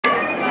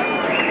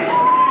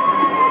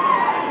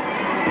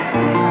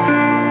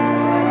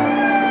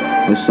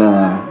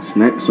This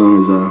next song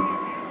is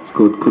it's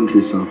called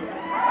Country Song.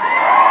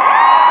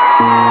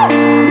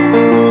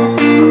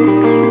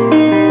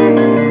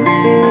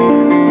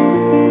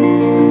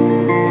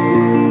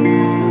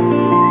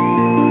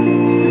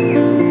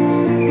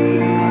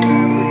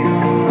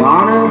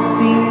 Gonna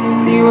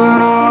sing you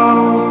an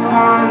old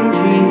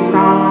country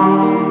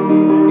song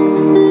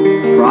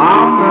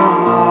from the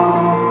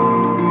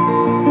heart,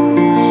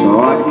 so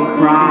I can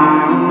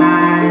cry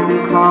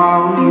and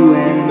call you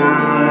when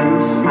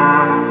I'm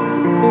sad.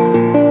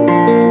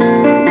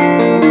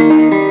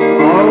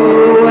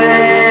 Oh,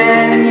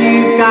 when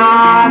you've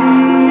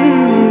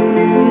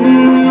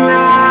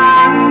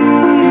run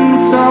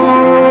so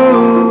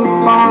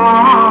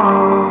far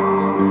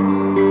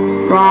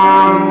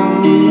from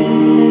me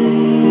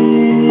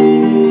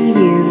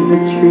in the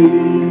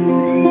trees,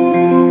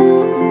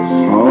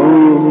 so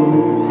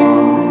far.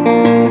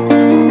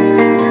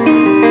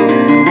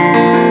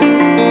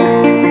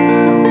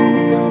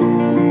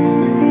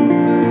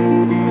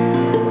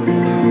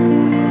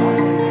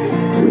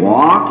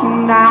 Walking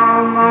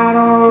down that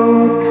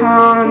old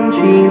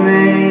country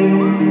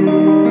lane,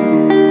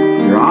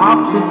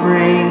 drops of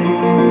rain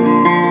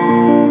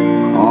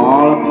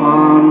call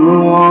upon the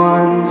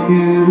ones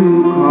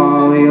who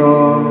call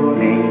your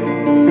name.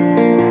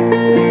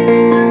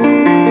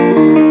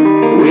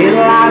 Will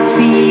I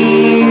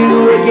see you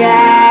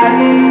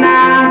again?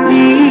 Now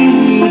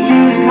please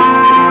just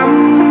come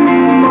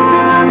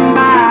on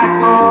back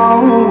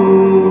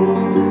home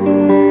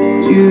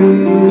to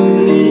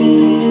me,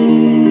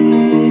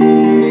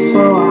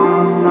 so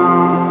I'm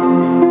not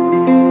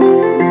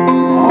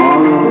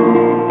all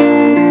alone.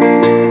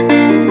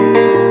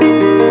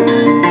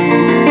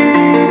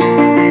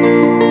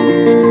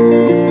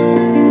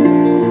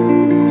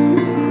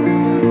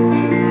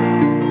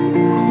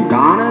 I'm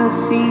gonna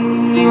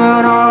sing you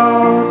an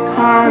old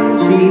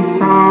country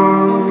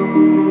song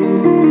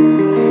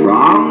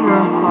from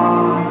the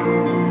heart,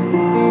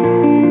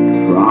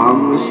 from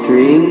the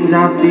strings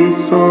of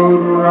this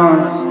old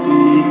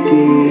rusty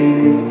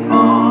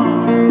guitar.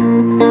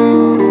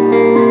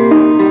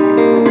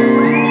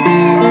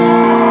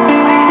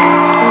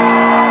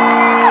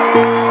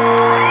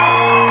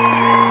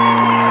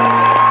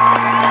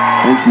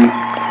 Thank you.